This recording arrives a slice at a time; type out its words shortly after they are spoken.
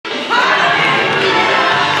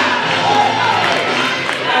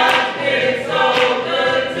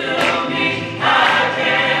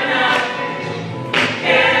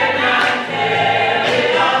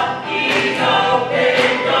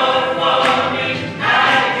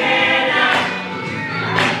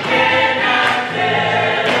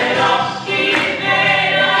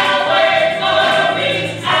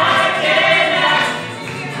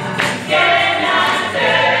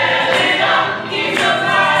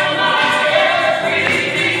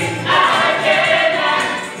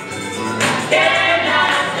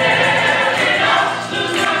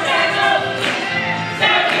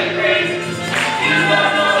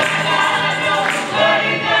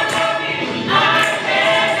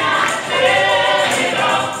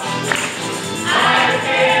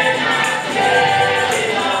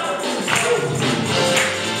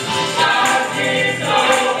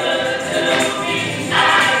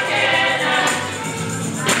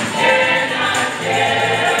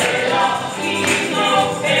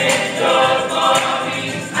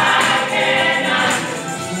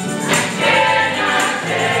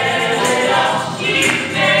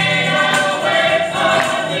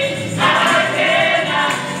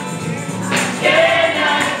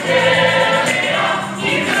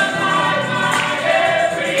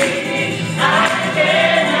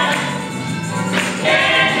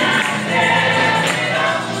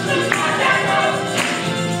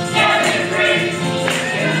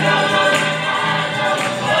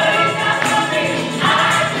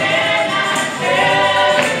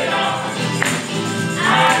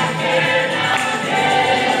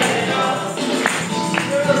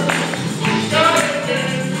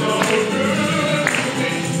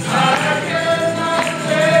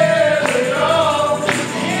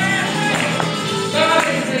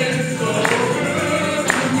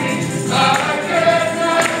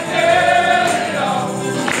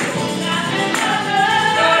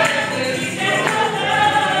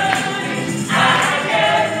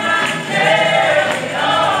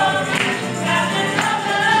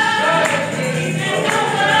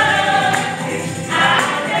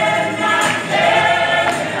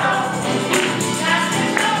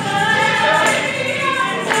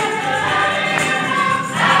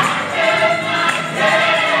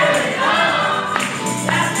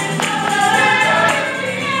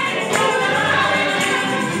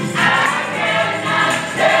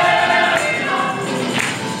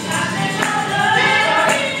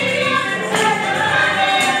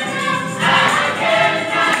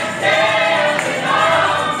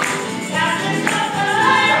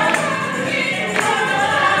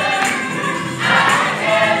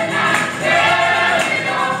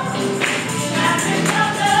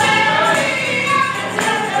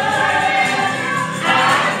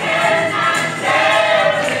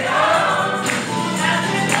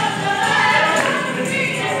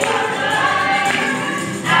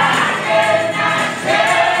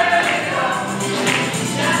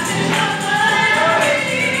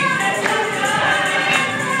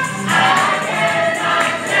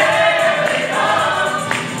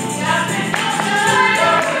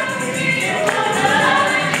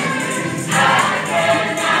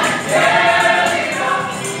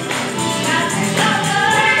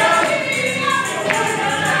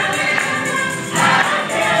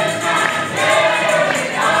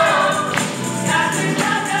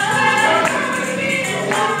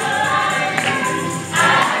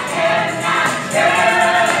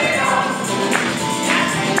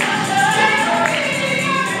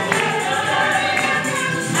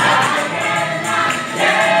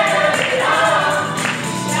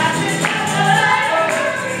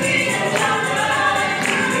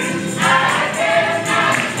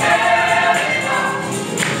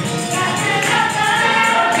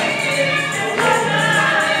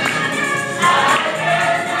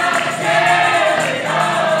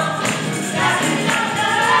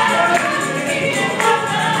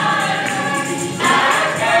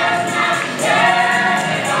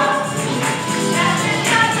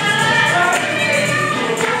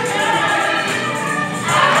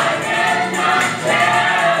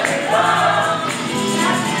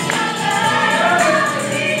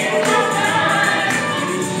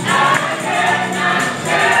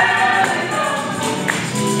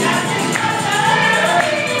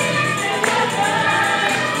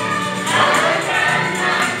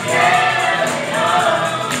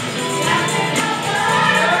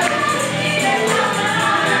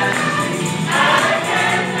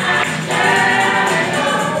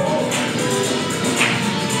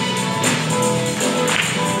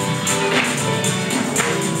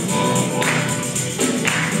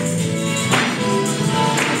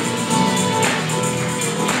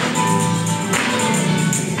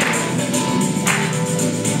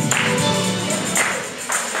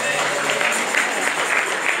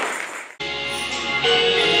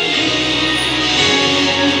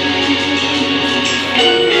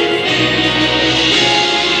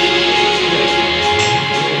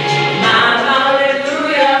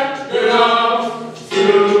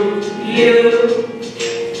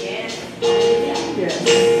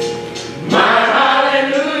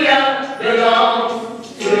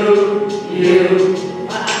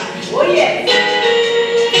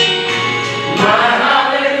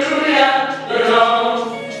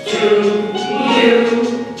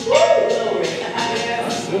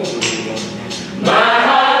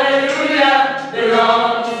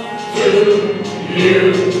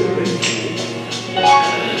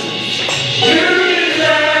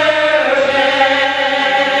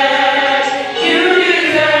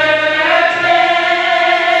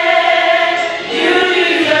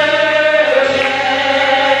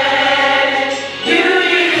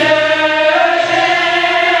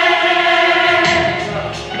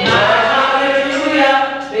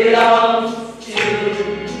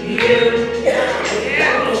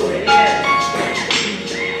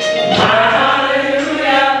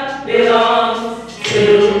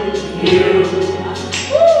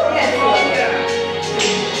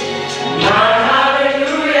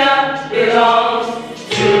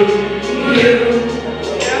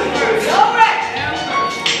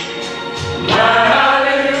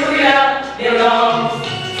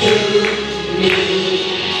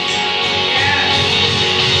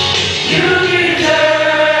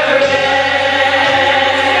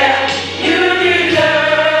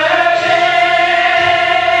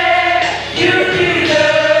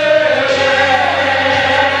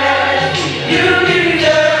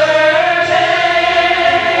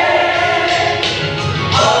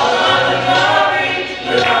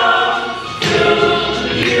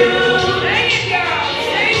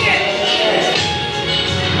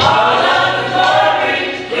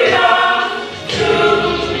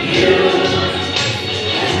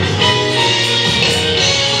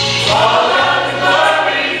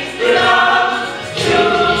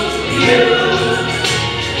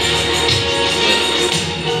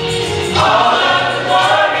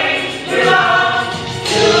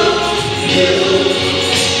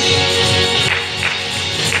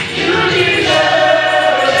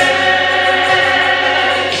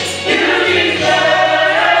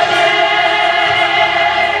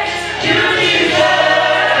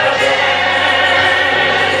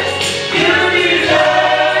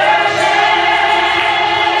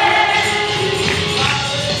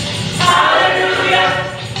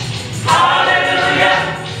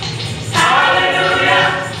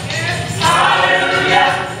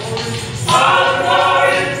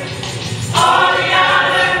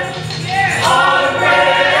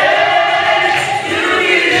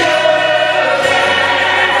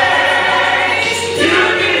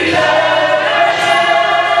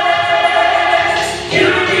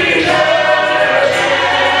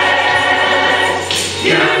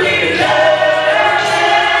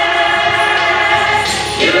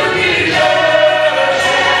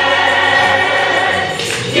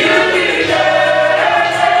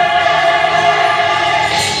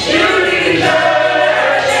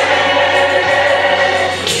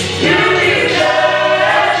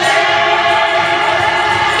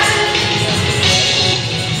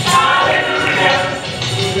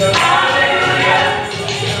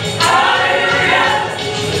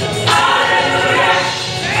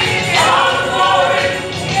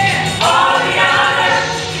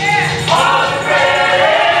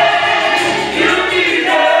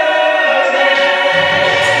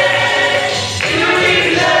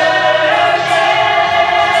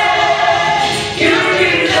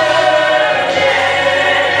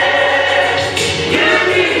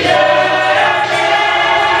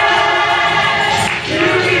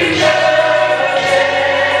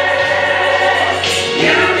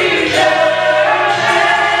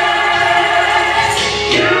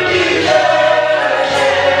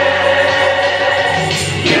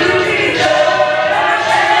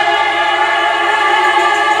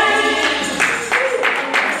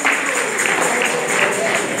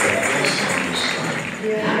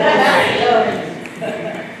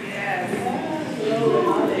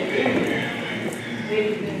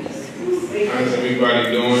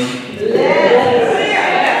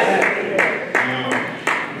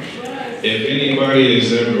If anybody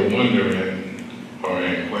is ever wondering or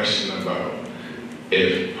in question about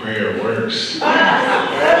if prayer works,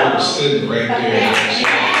 I was sitting right there.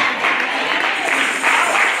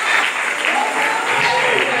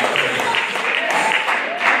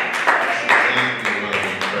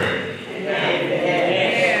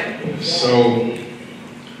 So,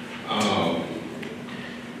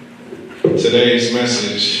 today's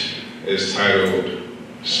message is titled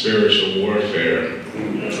Spiritual Warfare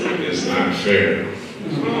is Not Fair.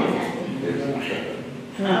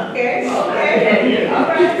 Okay.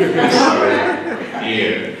 Yeah,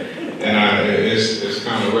 and it's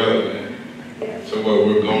kind of relevant to what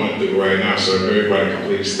we're going through right now. So if everybody can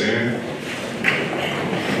please stand.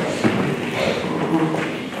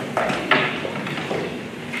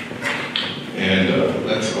 And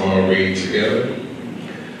let's all read together.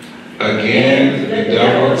 Again, the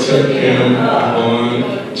devil took him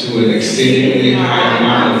on to an exceedingly high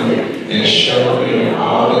mountain and showed him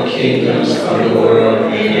all the kingdoms of the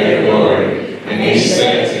world and their glory. And he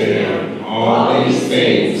said to him, all these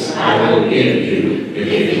things I will give you if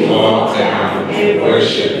you fall down and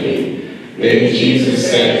worship me. Then Jesus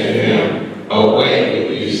said to him, away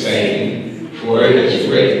with you, Satan, for it is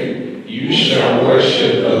written, you shall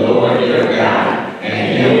worship the Lord your God,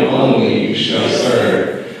 and him only you shall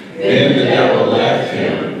serve. Then the devil left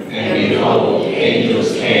him, and behold,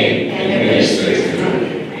 angels came and ministered to him.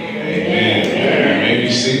 Amen. You may be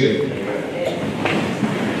seated.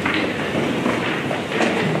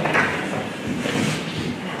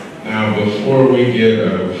 Now, before we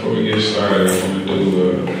get started, I want to do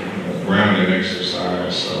a grounding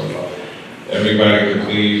exercise. So, everybody could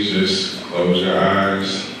please just close your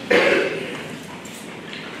eyes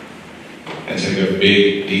and take a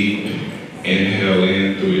big, deep inhale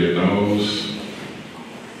in through your nose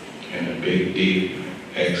and a big, deep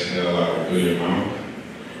exhale out through your mouth.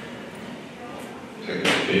 Take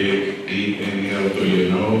a big, deep inhale through your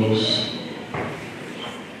nose.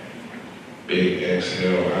 Big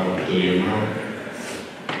exhale out through your mouth.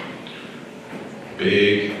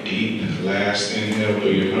 Big, deep last inhale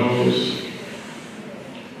through your nose.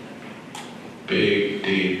 Big,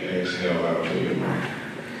 deep exhale out through your mouth.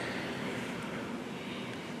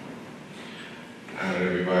 Now that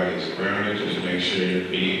everybody's grounded, just make sure your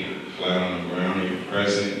feet flat on the ground. You're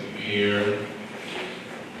present here.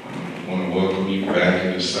 I want to welcome you back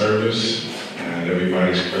in the service. Now that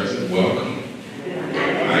everybody's present, welcome.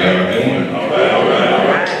 How y'all doing? All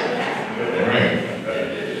right.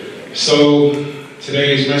 So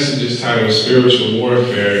today's message is titled Spiritual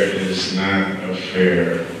Warfare is Not a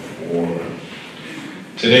Fair War.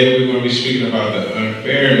 Today we're going to be speaking about the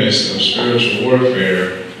unfairness of spiritual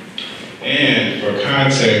warfare. And for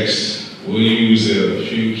context, we'll use a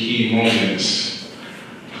few key moments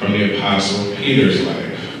from the Apostle Peter's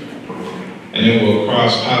life. And then we'll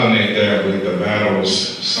cross-pollinate that with the battles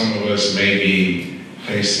some of us may be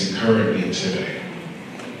facing currently today.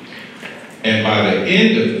 And by the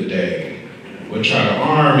end of the day, we'll try to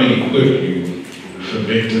arm and equip you for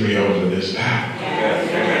victory over this battle.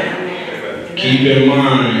 Keep in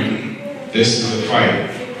mind, this is a fight.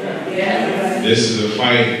 This is a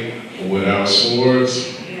fight without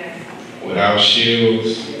swords, without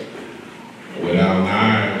shields, without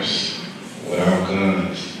knives, without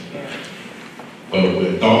guns, but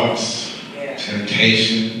with thoughts,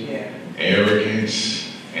 temptation, arrogance,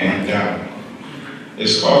 and doubt.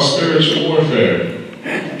 It's called spiritual warfare.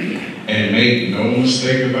 And make no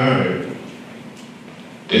mistake about it,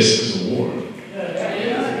 this is a war.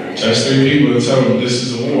 Touch 3 people and tell them this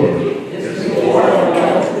is a war.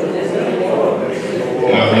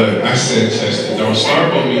 Now look, I said tested. Don't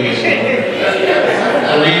start with me this morning.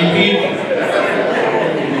 3 people.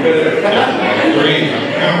 3, I'm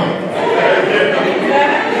counting.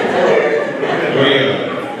 3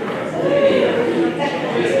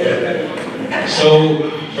 So,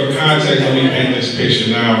 for context, let me paint this picture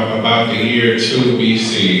now. About the year 2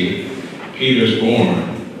 BC, Peter's born.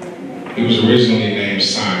 He was originally named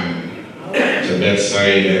Simon. To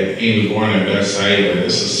Bethsaida. He was born in Bethsaida.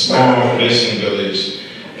 It's a small fishing village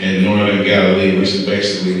in northern Galilee, which is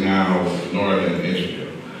basically now northern Israel.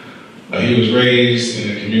 He was raised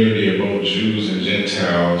in a community of both Jews and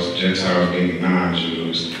Gentiles, Gentiles being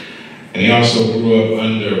non-Jews. And he also grew up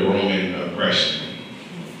under Roman oppression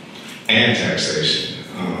and taxation.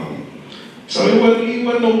 So he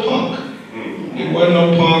wasn't no punk. He wasn't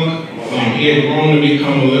no punk. He had grown to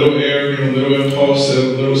become a little arrogant, a little impulsive, a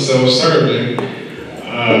little self-serving.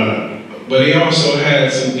 But he also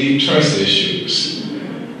had some deep trust issues.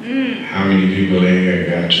 How many people in here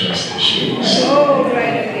got trust issues?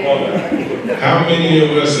 How many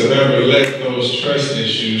of us have ever let those trust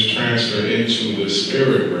issues transfer into the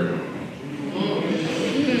spirit realm?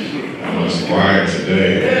 I was quiet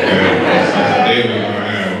today. Okay. Today we're going to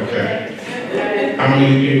have, okay. How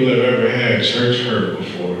many people have ever had church hurt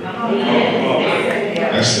before?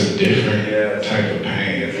 That's a different type of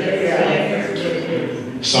pain.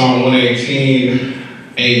 Psalm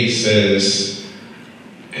 118:8 says,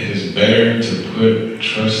 "It is better to put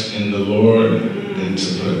trust in the Lord than to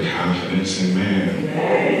put confidence in man."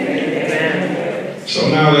 So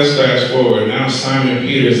now let's fast forward. Now Simon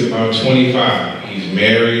Peter is about 25. He's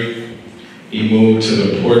married. He moved to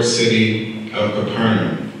the port city of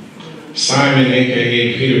Capernaum. Simon,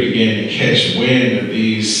 aka Peter, began to catch wind of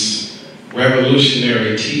these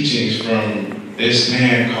revolutionary teachings from this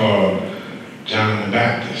man called John the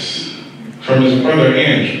Baptist, from his brother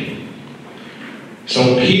Andrew.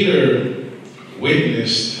 So Peter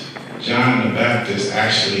witnessed John the Baptist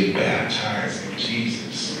actually baptizing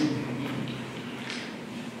Jesus.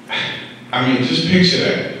 I mean, just picture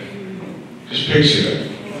that. Just picture that.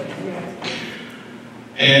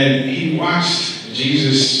 And he watched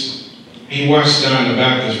John the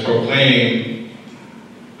Baptist proclaim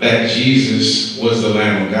that Jesus was the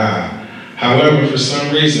Lamb of God. However, for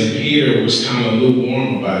some reason, Peter was kind of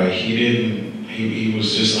lukewarm about it. He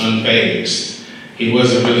was just unfazed. He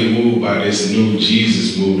wasn't really moved by this new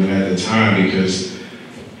Jesus movement at the time because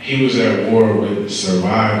he was at war with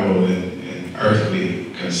survival and earthly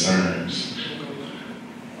concerns.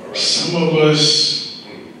 Some of us,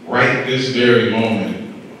 right this very moment,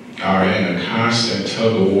 are in a constant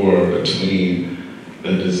tug of war between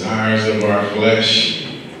the desires of our flesh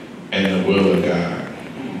and the will of God.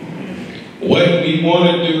 What we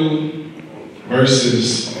want to do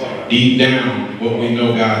versus deep down what we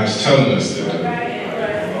know God is telling us to do.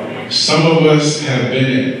 Some of us have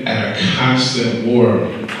been at a constant war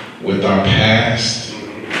with our past,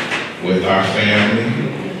 with our family,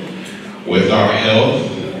 with our health,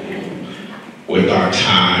 with our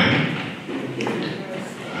time,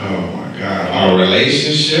 oh my God, our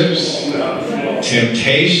relationships,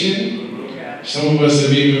 temptation. Some of us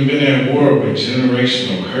have even been at war with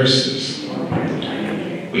generational curses.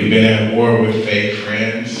 We've been at war with fake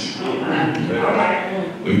friends.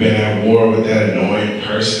 We've been at war with that annoying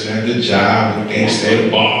person at the job who thinks they're the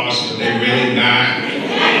boss, but they're really not.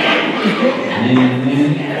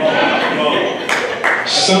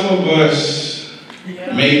 Some of us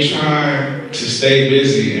may try to stay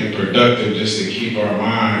busy and productive just to keep our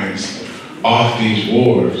minds off these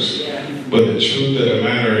wars. But the truth of the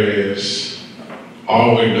matter is,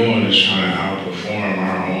 all we're doing is trying to outperform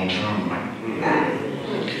our own trauma.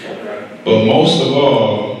 But most of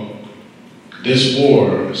all, this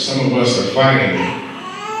war some of us are fighting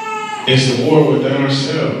is the war within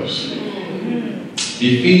ourselves.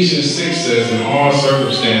 Ephesians 6 says, "In all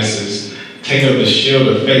circumstances, take up the shield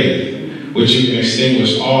of faith, which you can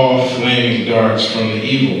extinguish all flaming darts from the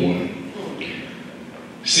evil one."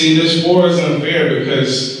 See, this war is unfair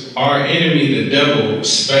because our enemy, the devil,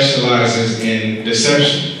 specializes in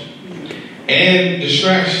deception and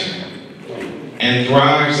distraction and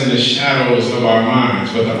thrives in the shadows of our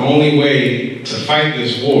minds. But the only way to fight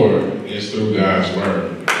this war is through God's word.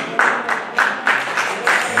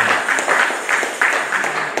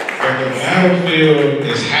 But the battlefield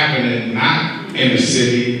is happening not in a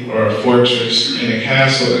city or a fortress, in a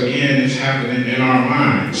castle. Again, it's happening in our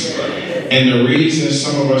minds. And the reason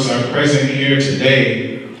some of us are present here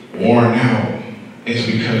today, worn out, is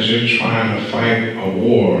because you're trying to fight a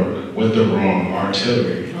war with the wrong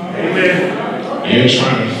artillery. Amen. You're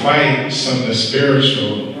trying to fight something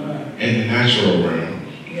spiritual in the natural realm.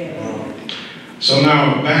 So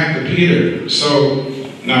now back to Peter. So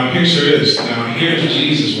now picture this. Now here's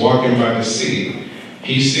Jesus walking by the sea.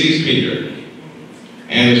 He sees Peter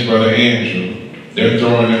and his brother Andrew. They're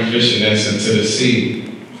throwing their fishing nets into the sea.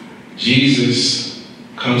 Jesus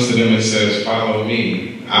comes to them and says, "Follow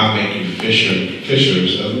me. I'll make you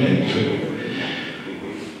fishers of men."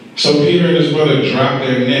 So Peter and his brother dropped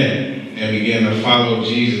their net and began to follow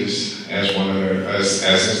Jesus as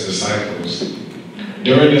his disciples.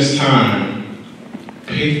 During this time,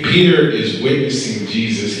 Peter is witnessing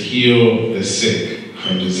Jesus heal the sick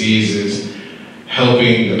from diseases,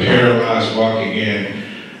 helping the paralyzed walk again.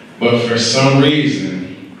 But for some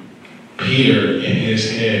reason, Peter in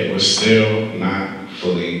his head was still not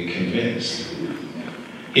fully convinced.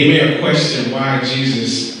 He may have questioned why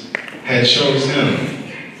Jesus had chose him.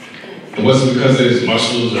 It wasn't because of his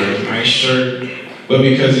muscles or his nice shirt, but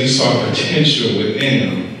because he saw potential within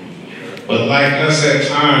him. But like us at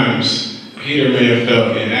times, Peter may have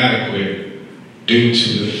felt inadequate due to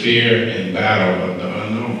the fear and battle of the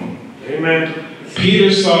unknown. Amen.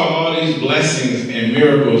 Peter saw all these blessings and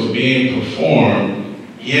miracles being performed,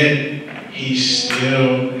 yet he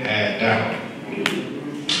still had doubt.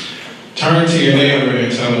 Turn to your neighbor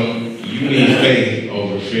and tell him, you need faith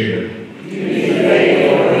over fear.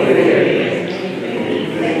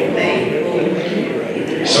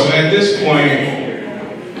 So at this point,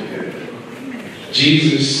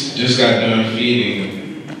 Jesus just got done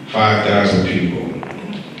feeding 5,000 people.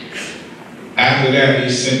 After that, he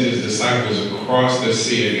sent his disciples across the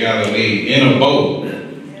Sea of Galilee in a boat,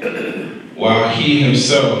 while he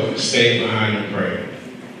himself stayed behind to pray.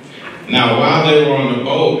 Now, while they were on the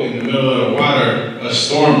boat in the middle of the water, a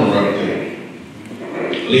storm erupted,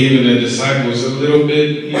 leaving the disciples a little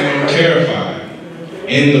bit, terrified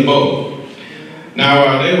in the boat. Now,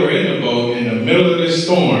 while they were in the boat, in the middle of this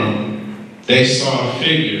storm, they saw a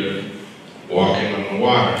figure walking on the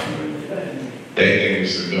water. They think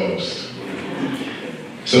it's a ghost.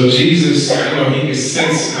 So Jesus, he could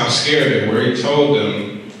sense how scared they were. He told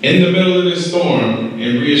them, in the middle of this storm,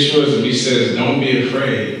 and reassures them, he says, don't be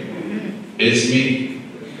afraid. It's me.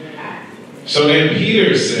 So then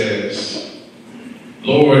Peter says,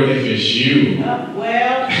 Lord, if it's you,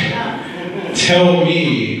 tell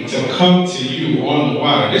me to come to you on the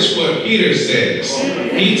water. This is what Peter says.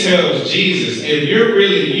 He tells Jesus, if you're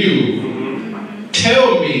really you,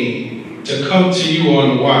 tell me to come to you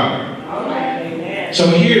on the water. So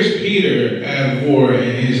here's Peter at war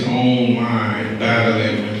in his own mind,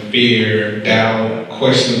 battling with fear, doubt,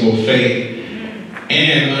 questionable faith,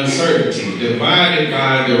 and uncertainty, divided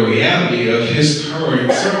by the reality of his current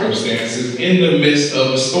circumstances in the midst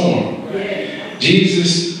of a storm.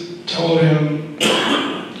 Jesus told him,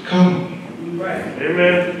 come.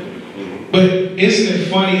 Amen. But isn't it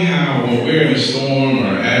funny how when we're in a storm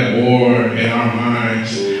or at war in our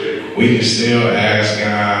minds, we can still ask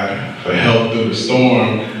God for help through the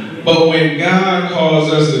storm, but when God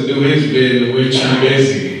calls us to do his bid, we're too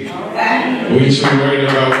busy. We're too worried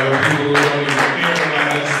about what people who don't even care about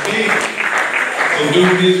us think to do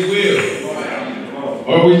his will.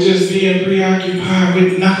 Or we're just being preoccupied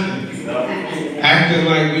with nothing, acting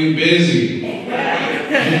like we're busy.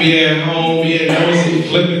 You be at home, being nosy,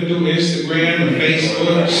 flipping through Instagram and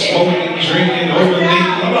Facebook, smoking, drinking,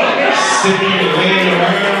 overthinking, sipping and laying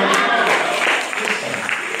around.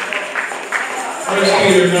 1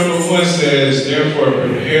 Peter 1 says, therefore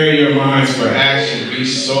prepare your minds for action, be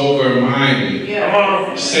sober-minded.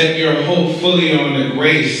 Set your hope fully on the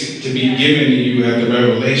grace to be given to you at the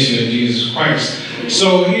revelation of Jesus Christ.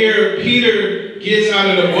 So here Peter gets out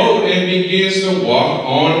of the boat and begins to walk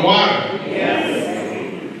on water.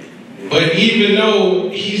 But even though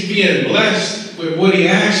he's being blessed with what he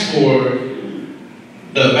asked for,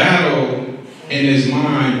 the battle in his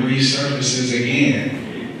mind resurfaces again.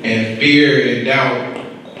 And fear and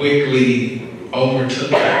doubt quickly overtook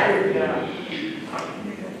him.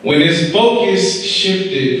 When his focus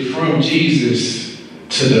shifted from Jesus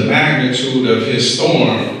to the magnitude of his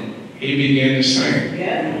storm, he began to sing.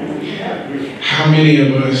 How many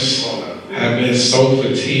of us have been so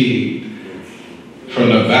fatigued from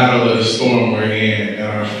the battle of the storm we're in that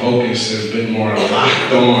our focus has been more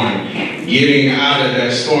locked on getting out of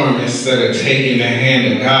that storm instead of taking the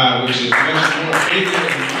hand of God, which is much more bigger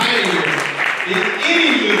and mightier than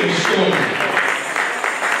any little storm.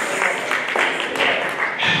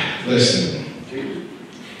 Listen,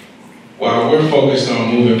 while we're focused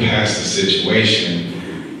on moving past the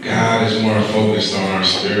situation, God is more focused on our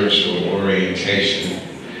spiritual orientation.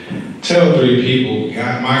 Tell 3 people,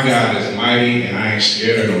 my God is mighty and I ain't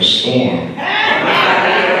scared of no storm.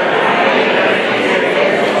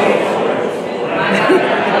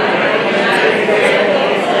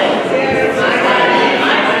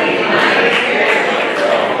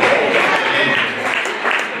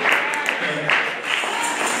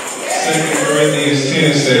 Corinthians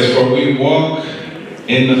 10 says, for we walk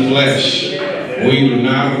in the flesh. We do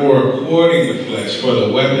not war according to the flesh, for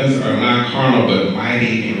the weapons are not carnal, but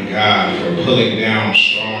mighty in God for pulling down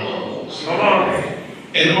strongholds.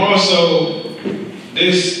 And also,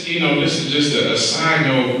 this is just a side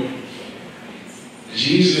note.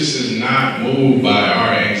 Jesus is not moved by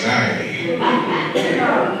our anxiety. And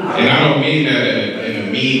I don't mean that in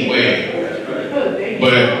a mean way.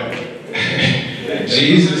 But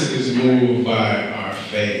Jesus is moved by our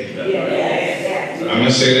faith. I'm going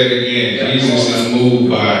to say that again. Jesus is moved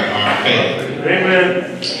by our faith.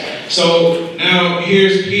 Amen. So now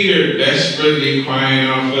here's Peter desperately crying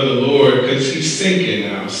out for the Lord because he's sinking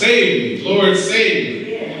now. Save me, Lord, save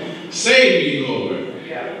me. Save me, Lord.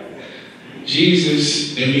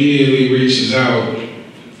 Jesus immediately reaches out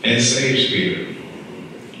and saves Peter.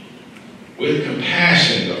 With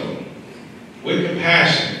compassion, though.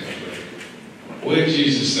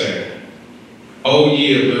 O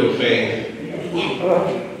ye of little faith,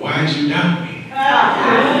 why did you doubt me?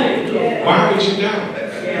 Why would you doubt?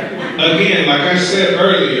 Again, like I said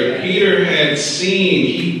earlier, Peter had seen,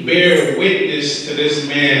 he bare witness to this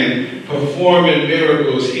man performing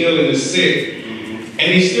miracles, healing the sick,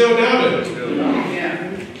 and he still doubted him.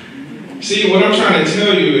 See, what I'm trying to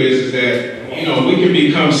tell you is that, we can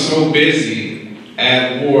become so busy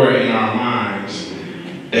at war in our minds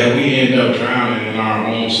that we end up drowning in our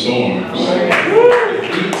own storms.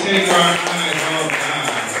 If we take our eyes off God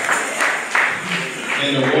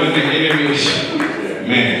and the one the enemy is,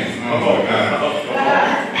 man, oh my God.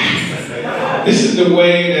 This is the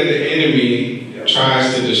way that the enemy tries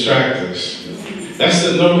to distract us. That's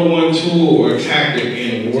the number one tool or tactic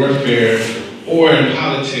in warfare or in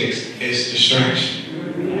politics, is distraction.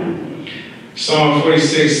 Psalm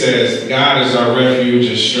 46 says, God is our refuge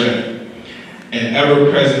and strength, an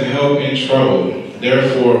ever-present help in trouble.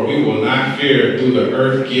 Therefore, we will not fear, though the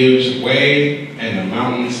earth gives way and the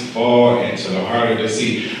mountains fall into the heart of the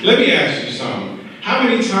sea. Let me ask you something. How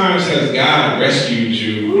many times has God rescued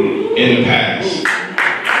you in the past?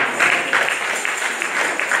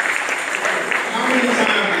 How many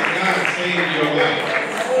times has God saved your life?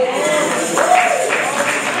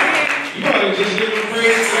 You ought to just give him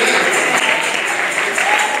praise for that.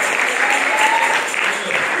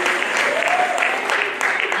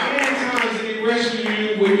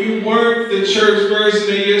 When you weren't the church version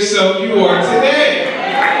of yourself you are today.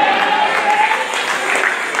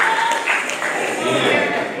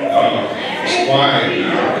 Yeah. Oh, it's quiet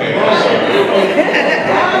now. Okay, I'm sorry.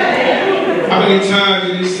 How many times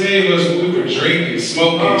did he save us when we were drinking,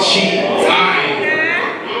 smoking, cheating, lying?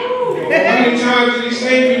 How many times did he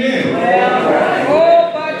save you then?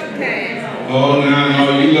 Oh,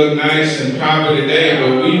 no, you look nice and proper today,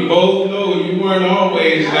 but we both know you weren't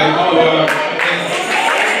always like you are.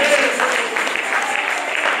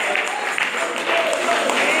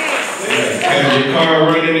 Have your car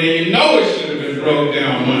running and you know it should have been broke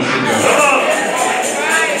down months ago.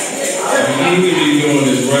 What you need to be doing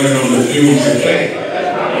is running on the fumes of faith.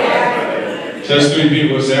 Just 3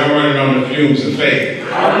 people say, I'm running on the fumes of faith.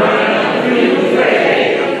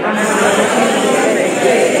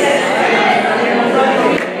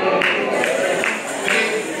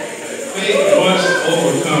 Faith must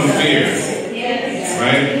overcome fear.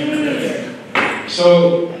 Right? So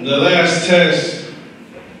the last test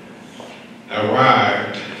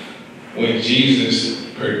arrived when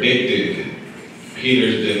Jesus predicted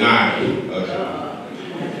Peter's denial of him.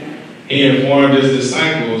 He informed his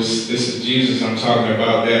disciples, this is Jesus I'm talking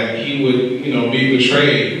about, that he would, be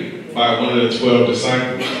betrayed by one of the 12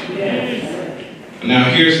 disciples. Now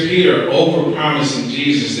here's Peter overpromising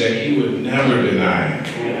Jesus that he would never deny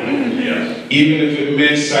him. Even if it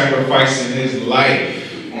meant sacrificing his life.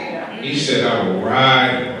 He said, I will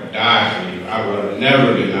ride or die for you. I will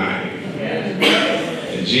never deny you.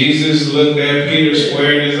 And Jesus looked at Peter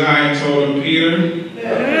square in his eye and told him, Peter,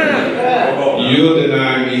 you'll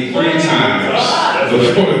deny me 3 times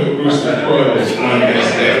before the rooster crows on this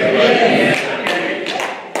day.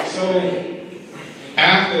 So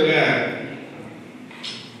after that,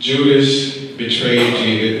 Judas betrayed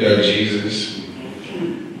Jesus,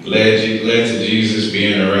 led to Jesus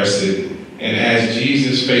being arrested. And as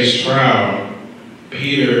Jesus faced trial,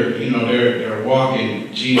 Peter, they're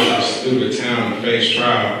walking Jesus through the town to face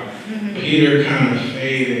trial. Peter kind of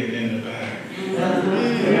faded in the back.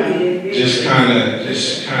 Just kind of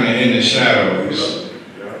in the shadows.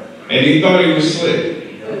 And he thought he was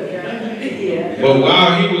slick. But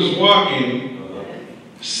while he was walking,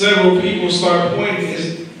 several people start pointing,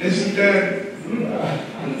 isn't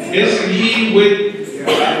he with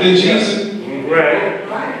the Jesus? Right.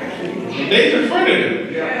 They confronted him.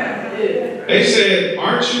 They said,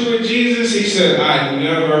 aren't you with Jesus? He said, I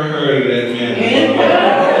never heard of that man before.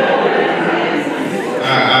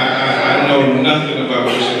 I know nothing about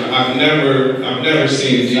what I've never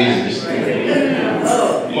seen Jesus.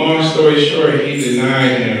 Long story short, he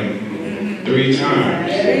denied him 3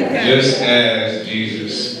 times, just as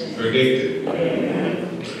Jesus predicted.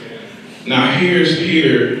 Now here's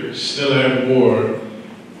Peter still at war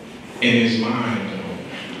in his mind,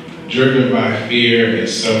 driven by fear and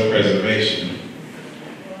self-preservation.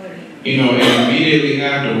 And immediately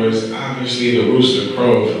afterwards, obviously the rooster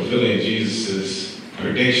crowed, fulfilling Jesus'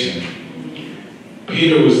 prediction.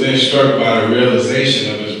 Peter was then struck by the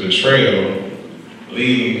realization of his betrayal,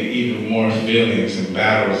 leading to even more feelings and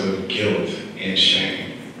battles of guilt and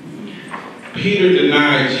shame. Peter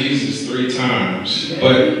denied Jesus 3 times,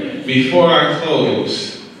 but before I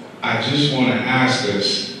close, I just want to ask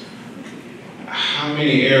us, how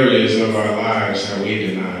many areas of our lives have we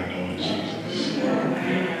denied knowing Jesus?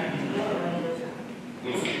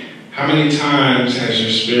 How many times has your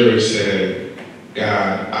spirit said,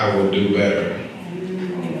 God, I will do better?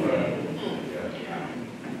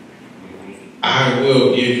 I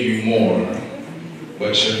will give you more,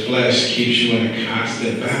 but your flesh keeps you in a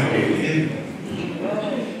constant battle with him.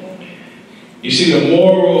 You see, the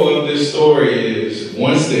moral of this story is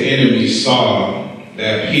once the enemy saw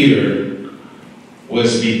that Peter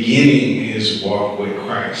was beginning his walk with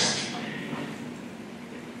Christ,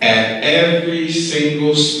 at every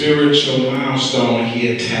single spiritual milestone, he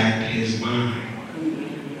attacked his mind.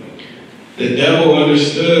 The devil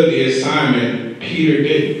understood the assignment, Peter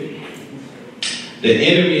didn't. The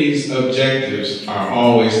enemy's objectives are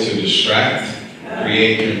always to distract,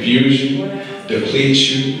 create confusion, deplete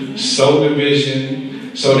you, sow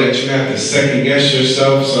division, so that you have to second guess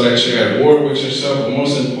yourself, so that you're at war with yourself. But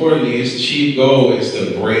most importantly, his chief goal is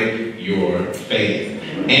to break your faith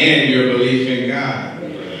and your belief in God.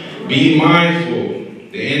 Be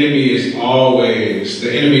mindful, the enemy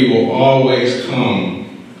will always come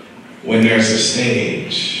when there's a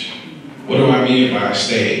stage. What do I mean by a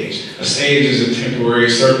stage? A stage is a temporary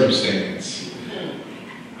circumstance.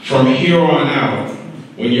 From here on out,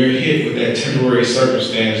 when you're hit with that temporary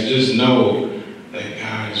circumstance, just know that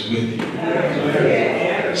God is with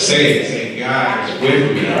you. Say, God is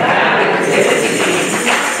with me.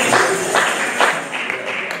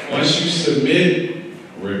 Once you submit,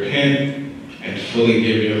 repent, and fully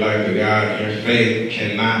give your life to God, your faith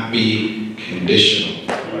cannot be conditional.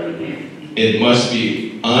 It must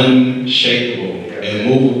be unshakable,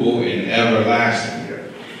 immovable, and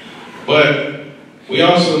everlasting. But we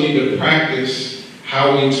also need to practice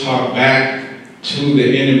how we talk back to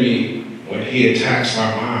the enemy when he attacks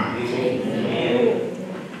our minds.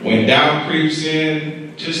 When doubt creeps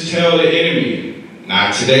in, just tell the enemy,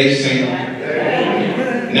 not today,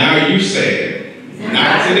 Satan. Now you say it.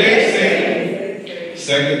 Not today,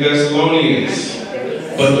 Satan. 2 Thessalonians.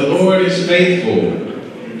 But the Lord is faithful,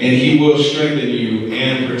 and he will strengthen you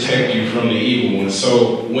and protect you from the evil one.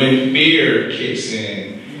 So when fear kicks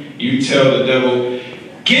in, you tell the devil,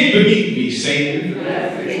 get beneath me, Satan.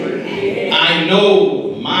 I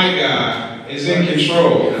know my God is in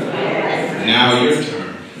control. Now your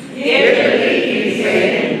turn. Get beneath me,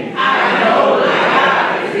 Satan. I know my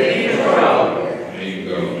God is in control. There you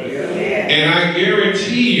go. And I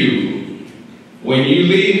guarantee you, when you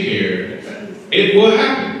leave here, it will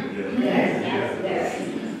happen.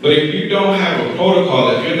 But if you don't have a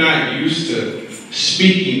protocol, if you're not used to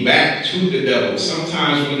speaking back to the devil,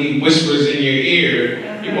 sometimes when he whispers in your ear,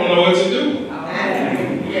 you won't know what to do.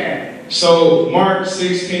 So Mark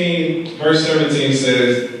 16, verse 17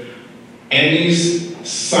 says, and these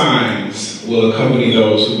signs will accompany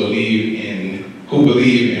those who believe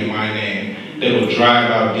in my name. They will drive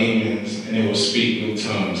out demons and they will speak new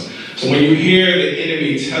tongues. So when you hear the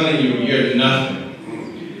enemy telling you you're nothing,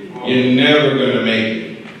 you're never going to make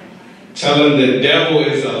it, tell him the devil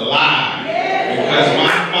is a lie, because my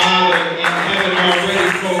Father in heaven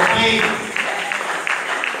already proclaimed.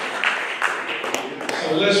 So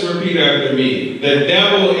let's repeat after me. The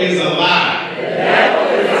devil is a lie. The devil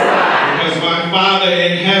is a lie. Because my Father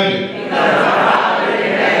in heaven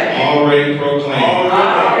already proclaimed.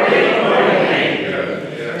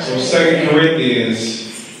 So 2 Corinthians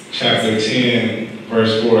chapter 10,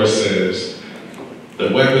 verse 4 says, the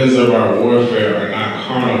weapons of our warfare are not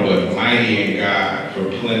carnal, but mighty in God, for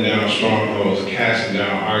pulling down strongholds, casting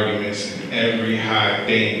down arguments, and every high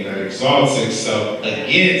thing that exalts itself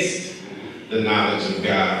against the knowledge of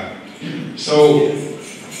God. So,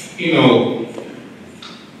 you know,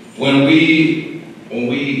 when he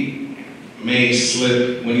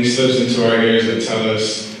slips into our ears and tell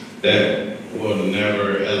us that we'll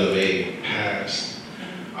never elevate past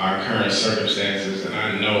our current circumstances, and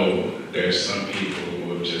I know there's some people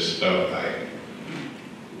who have just felt like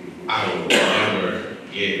I will never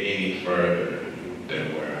get any further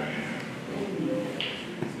than where I am.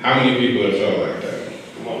 How many people have felt like that?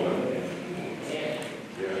 Come on, man.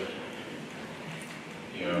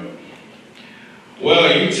 Yeah. Well,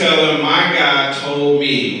 you tell them, my God told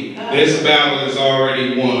me this battle is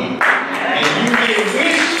already won. And you may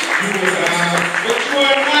wish you were God, but you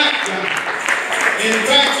are not God. In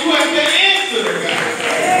fact, you have to answer to God.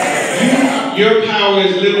 Your power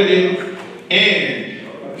is limited,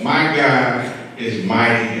 and my God is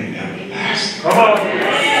mighty and everlasting. Come on.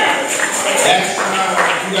 That's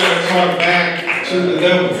how you got to talk back to the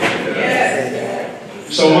devil.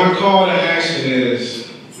 So my call to action is,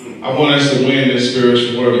 I want us to win this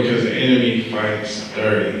spiritual war because the enemy fights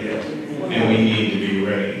dirty, and we need to be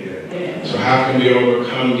ready. So how can we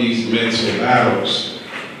overcome these mental battles?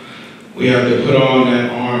 We have to put on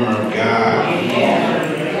that armor of God.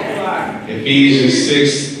 Ephesians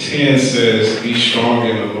 6:10 says, be strong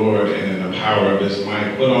in the Lord and in the power of his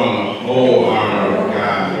might. Put on the whole armor of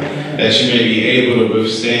God, that you may be able to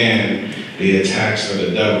withstand the attacks of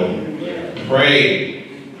the devil. Pray.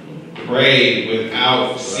 Pray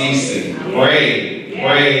without ceasing. Pray,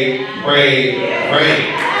 pray, pray, pray.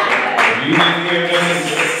 If you didn't hear that,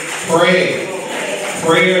 pray.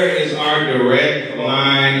 Prayer is our direct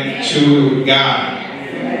line to God.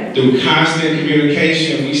 Through constant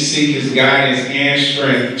communication, we seek his guidance and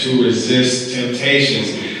strength to resist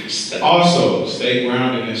temptations. Also, stay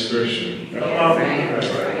grounded in Scripture.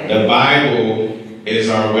 The Bible is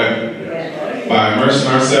our weapon. By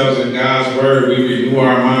immersing ourselves in God's Word, we renew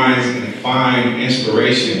our minds and find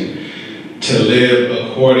inspiration to live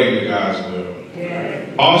according to God's will.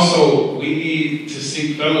 Also, we need to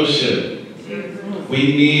seek fellowship.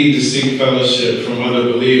 We need to seek fellowship from other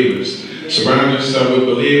believers. Surround yourself with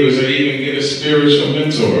believers, or even get a spiritual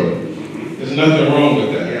mentor. There's nothing wrong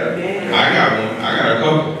with that. I got one. I got a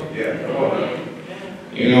couple.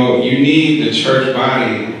 You know, you need the church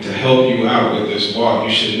body to help you out with this walk.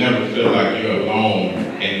 You should never feel like you're alone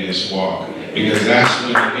in this walk, because that's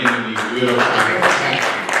when the enemy will try to attack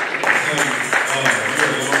you.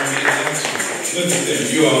 You're alone in that. Look at them.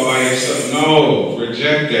 You all by yourself. No,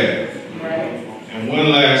 reject that. And one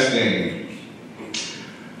last thing.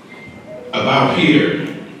 About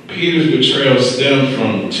Peter. Peter's betrayal stemmed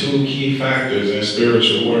from two key factors in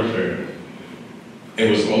spiritual warfare. It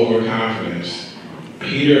was overconfidence.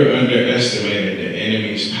 Peter underestimated the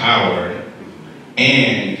enemy's power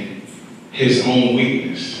and his own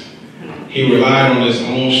weakness. He relied on his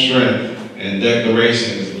own strength and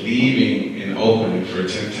declarations, leaving an opening for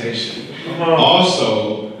temptation.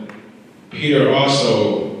 Peter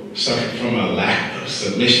also suffered from a lack of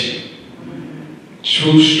submission.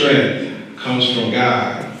 True strength comes from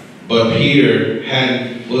God, but Peter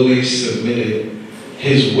hadn't fully submitted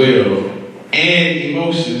his will and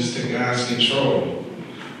emotions to God's control.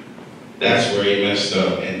 That's where he messed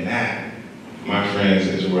up, and that, my friends,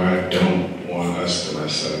 is where I don't want us to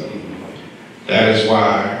mess up. That is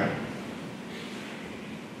why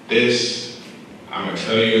I'm going to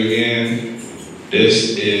tell you again,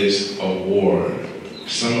 this is a war.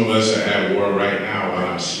 Some of us are at war right now while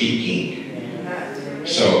I'm speaking.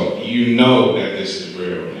 So you know that this is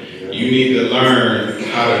real. You need to learn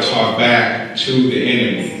how to talk back to the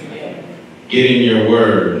enemy. Get in your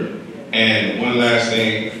word. And one last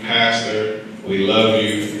thing, Pastor, we love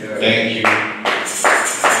you. Thank you.